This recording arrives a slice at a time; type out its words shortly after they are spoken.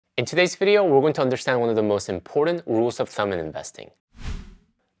In today's video, we're going to understand one of the most important rules of thumb in investing,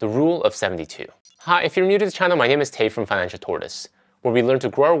 the Rule of 72. Hi, if you're new to the channel, my name is Tay from Financial Tortoise, where we learn to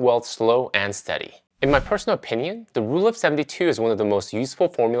grow our wealth slow and steady. In my personal opinion, the Rule of 72 is one of the most useful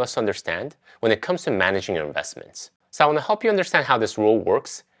formulas to understand when it comes to managing your investments. So I want to help you understand how this rule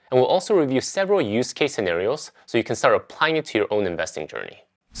works, and we'll also review several use case scenarios so you can start applying it to your own investing journey.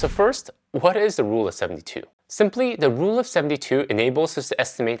 So first, what is the Rule of 72? Simply, the Rule of 72 enables us to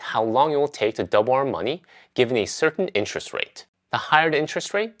estimate how long it will take to double our money given a certain interest rate. The higher the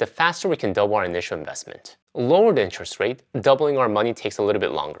interest rate, the faster we can double our initial investment. Lower the interest rate, doubling our money takes a little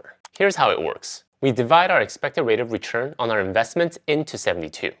bit longer. Here's how it works. We divide our expected rate of return on our investments into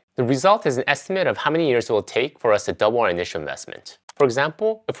 72. The result is an estimate of how many years it will take for us to double our initial investment. For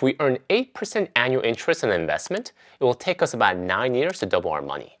example, if we earn 8% annual interest on an investment, it will take us about 9 years to double our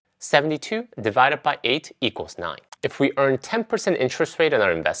money. 72 divided by 8 equals 9. If we earn 10% interest rate on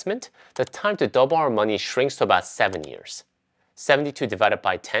our investment, the time to double our money shrinks to about 7 years. 72 divided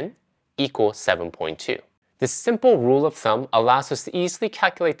by 10 equals 7.2. This simple rule of thumb allows us to easily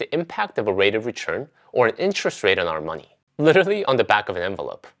calculate the impact of a rate of return or an interest rate on our money, literally on the back of an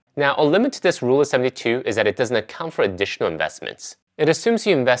envelope. Now, a limit to this Rule of 72 is that it doesn't account for additional investments. It assumes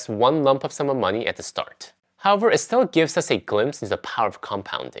you invest one lump of sum of money at the start. However, it still gives us a glimpse into the power of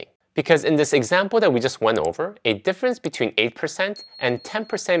compounding. Because in this example that we just went over, a difference between 8% and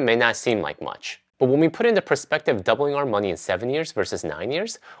 10% may not seem like much. But when we put in the perspective of doubling our money in 7 years versus 9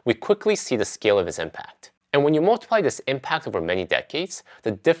 years, we quickly see the scale of its impact. And when you multiply this impact over many decades,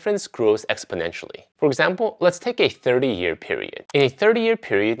 the difference grows exponentially. For example, let's take a 30-year period. In a 30-year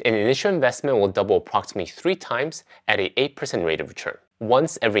period, an initial investment will double approximately 3 times at an 8% rate of return,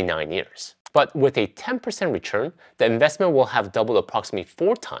 once every 9 years. But with a 10% return, the investment will have doubled approximately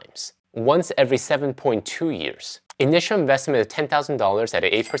 4 times, once every 7.2 years. Initial investment of $10,000 at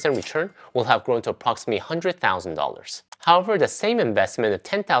an 8% return will have grown to approximately $100,000. However, the same investment of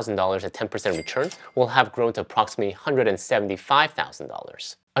 $10,000 at 10% return will have grown to approximately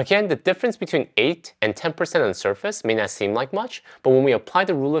 $175,000. Again, the difference between 8 and 10% on the surface may not seem like much, but when we apply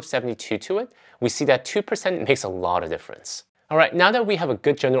the Rule of 72 to it, we see that 2% makes a lot of difference. Alright, now that we have a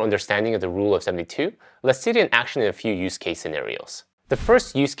good general understanding of the Rule of 72, let's see it in action in a few use case scenarios. The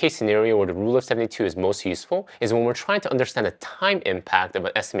first use case scenario where the Rule of 72 is most useful is when we're trying to understand the time impact of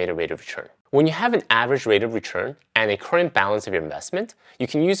an estimated rate of return. When you have an average rate of return and a current balance of your investment, you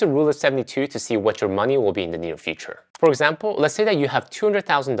can use the Rule of 72 to see what your money will be in the near future. For example, let's say that you have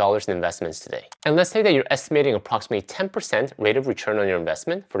 $200,000 in investments today. And let's say that you're estimating approximately 10% rate of return on your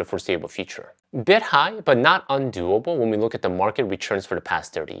investment for the foreseeable future. Bit high, but not undoable when we look at the market returns for the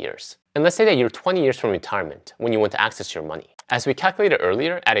past 30 years. And let's say that you're 20 years from retirement when you want to access your money. As we calculated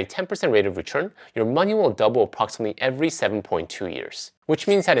earlier, at a 10% rate of return, your money will double approximately every 7.2 years. Which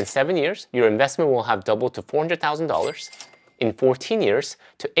means that in 7 years, your investment will have doubled to $400,000, in 14 years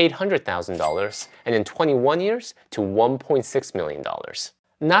to $800,000, and in 21 years to $1.6 million.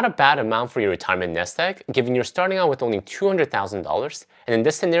 Not a bad amount for your retirement nest egg, given you're starting out with only $200,000, and in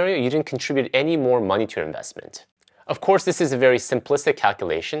this scenario, you didn't contribute any more money to your investment. Of course, this is a very simplistic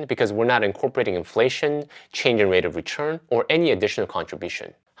calculation because we're not incorporating inflation, change in rate of return, or any additional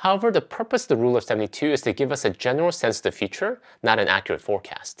contribution. However, the purpose of the Rule of 72 is to give us a general sense of the future, not an accurate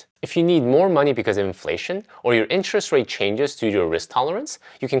forecast. If you need more money because of inflation, or your interest rate changes due to your risk tolerance,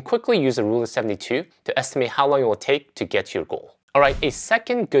 you can quickly use the Rule of 72 to estimate how long it will take to get to your goal. Alright, a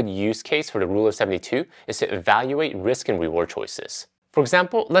second good use case for the Rule of 72 is to evaluate risk and reward choices. For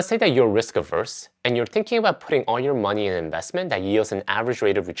example, let's say that you're risk averse and you're thinking about putting all your money in an investment that yields an average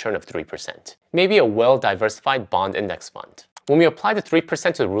rate of return of 3%. Maybe a well-diversified bond index fund. When we apply the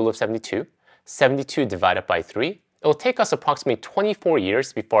 3% to the Rule of 72, 72 divided by 3, it will take us approximately 24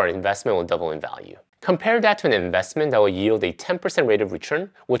 years before our investment will double in value. Compare that to an investment that will yield a 10% rate of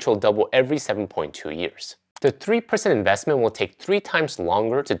return, which will double every 7.2 years. The 3% investment will take 3 times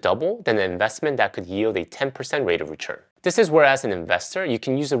longer to double than an investment that could yield a 10% rate of return. This is where, as an investor, you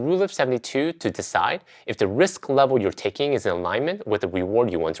can use the Rule of 72 to decide if the risk level you're taking is in alignment with the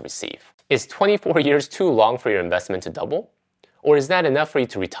reward you want to receive. Is 24 years too long for your investment to double? Or is that enough for you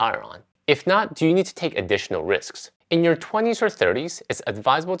to retire on? If not, do you need to take additional risks? In your 20s or 30s, it's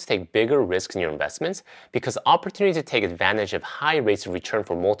advisable to take bigger risks in your investments because the opportunity to take advantage of high rates of return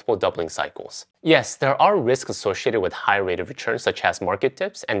for multiple doubling cycles. Yes, there are risks associated with high rate of return such as market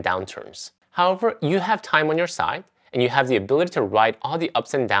dips and downturns. However, you have time on your side and you have the ability to ride all the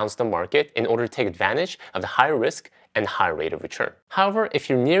ups and downs of the market in order to take advantage of the higher risk and higher rate of return. However, if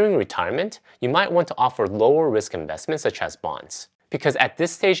you're nearing retirement, you might want to offer lower risk investments such as bonds. Because at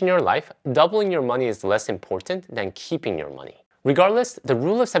this stage in your life, doubling your money is less important than keeping your money. Regardless, the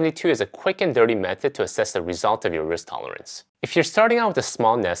rule of 72 is a quick and dirty method to assess the result of your risk tolerance. If you're starting out with a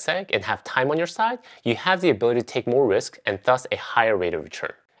small nest egg and have time on your side, you have the ability to take more risk and thus a higher rate of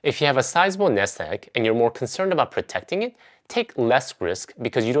return. If you have a sizable nest egg and you're more concerned about protecting it, take less risk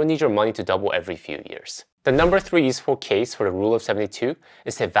because you don't need your money to double every few years. The number 3 useful case for the rule of 72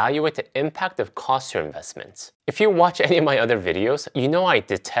 is to evaluate the impact of cost to your investments. If you watch any of my other videos, you know I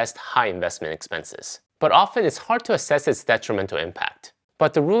detest high investment expenses. But often it's hard to assess its detrimental impact.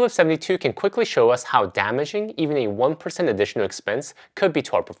 But the rule of 72 can quickly show us how damaging even a 1% additional expense could be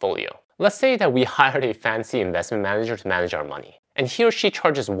to our portfolio. Let's say that we hired a fancy investment manager to manage our money, and he or she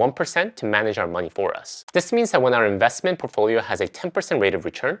charges 1% to manage our money for us. This means that when our investment portfolio has a 10% rate of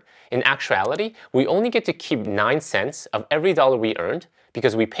return, in actuality, we only get to keep 9 cents of every dollar we earned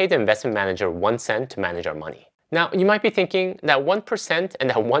because we paid the investment manager 1 cent to manage our money. Now, you might be thinking that 1% and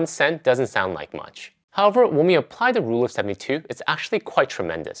that 1 cent doesn't sound like much. However, when we apply the rule of 72, it's actually quite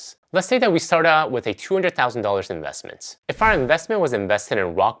tremendous. Let's say that we start out with a $200,000 investments. If our investment was invested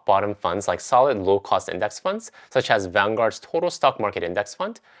in rock-bottom funds like solid low-cost index funds, such as Vanguard's Total Stock Market Index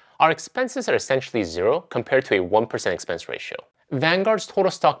Fund, our expenses are essentially zero compared to a 1% expense ratio. Vanguard's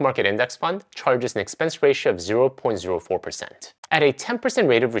Total Stock Market Index Fund charges an expense ratio of 0.04%. At a 10%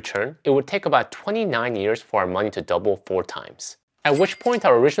 rate of return, it would take about 29 years for our money to double 4 times. At which point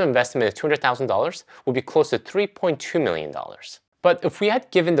our original investment of $200,000 would be close to $3.2 million. But if we had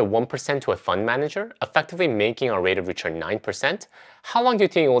given the 1% to a fund manager, effectively making our rate of return 9%, how long do you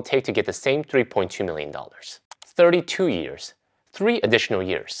think it will take to get the same $3.2 million? 32 years, 3 additional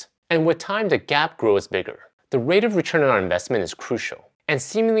years. And with time, the gap grows bigger. The rate of return on our investment is crucial. And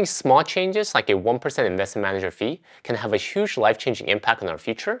seemingly small changes like a 1% investment manager fee can have a huge life-changing impact on our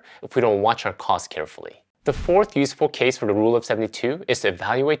future if we don't watch our costs carefully. The 4th useful case for the rule of 72 is to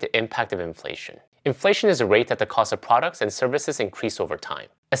evaluate the impact of inflation. Inflation is the rate that the cost of products and services increase over time,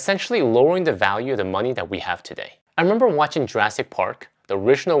 essentially lowering the value of the money that we have today. I remember watching Jurassic Park, the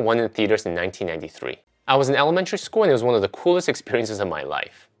original one in theaters in 1993. I was in elementary school and it was one of the coolest experiences of my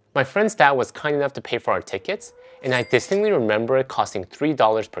life. My friend's dad was kind enough to pay for our tickets, and I distinctly remember it costing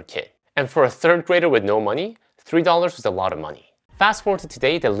 $3 per kid. And for a 3rd grader with no money, $3 was a lot of money. Fast forward to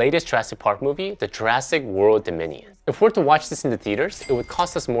today, the latest Jurassic Park movie, The Jurassic World Dominion. If we were to watch this in the theaters, it would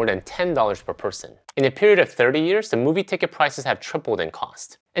cost us more than $10 per person. In a period of 30 years, the movie ticket prices have tripled in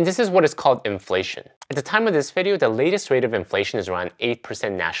cost. And this is what is called inflation. At the time of this video, the latest rate of inflation is around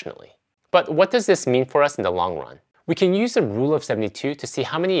 8% nationally. But what does this mean for us in the long run? We can use the rule of 72 to see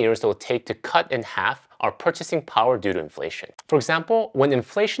how many years it will take to cut in half our purchasing power due to inflation. For example, when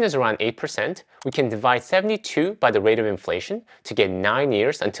inflation is around 8%, we can divide 72 by the rate of inflation to get 9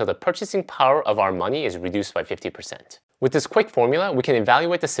 years until the purchasing power of our money is reduced by 50%. With this quick formula, we can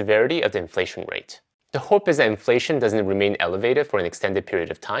evaluate the severity of the inflation rate. The hope is that inflation doesn't remain elevated for an extended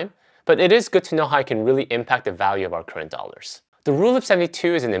period of time, but it is good to know how it can really impact the value of our current dollars. The rule of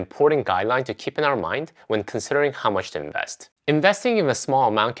 72 is an important guideline to keep in our mind when considering how much to invest. Investing in a small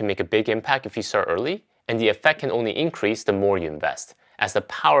amount can make a big impact if you start early, and the effect can only increase the more you invest, as the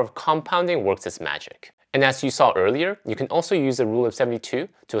power of compounding works its magic. And as you saw earlier, you can also use the rule of 72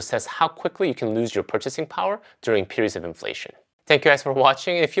 to assess how quickly you can lose your purchasing power during periods of inflation. Thank you guys for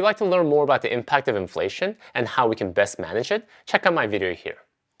watching. If you'd like to learn more about the impact of inflation and how we can best manage it, check out my video here.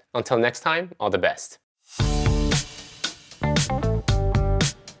 Until next time, all the best.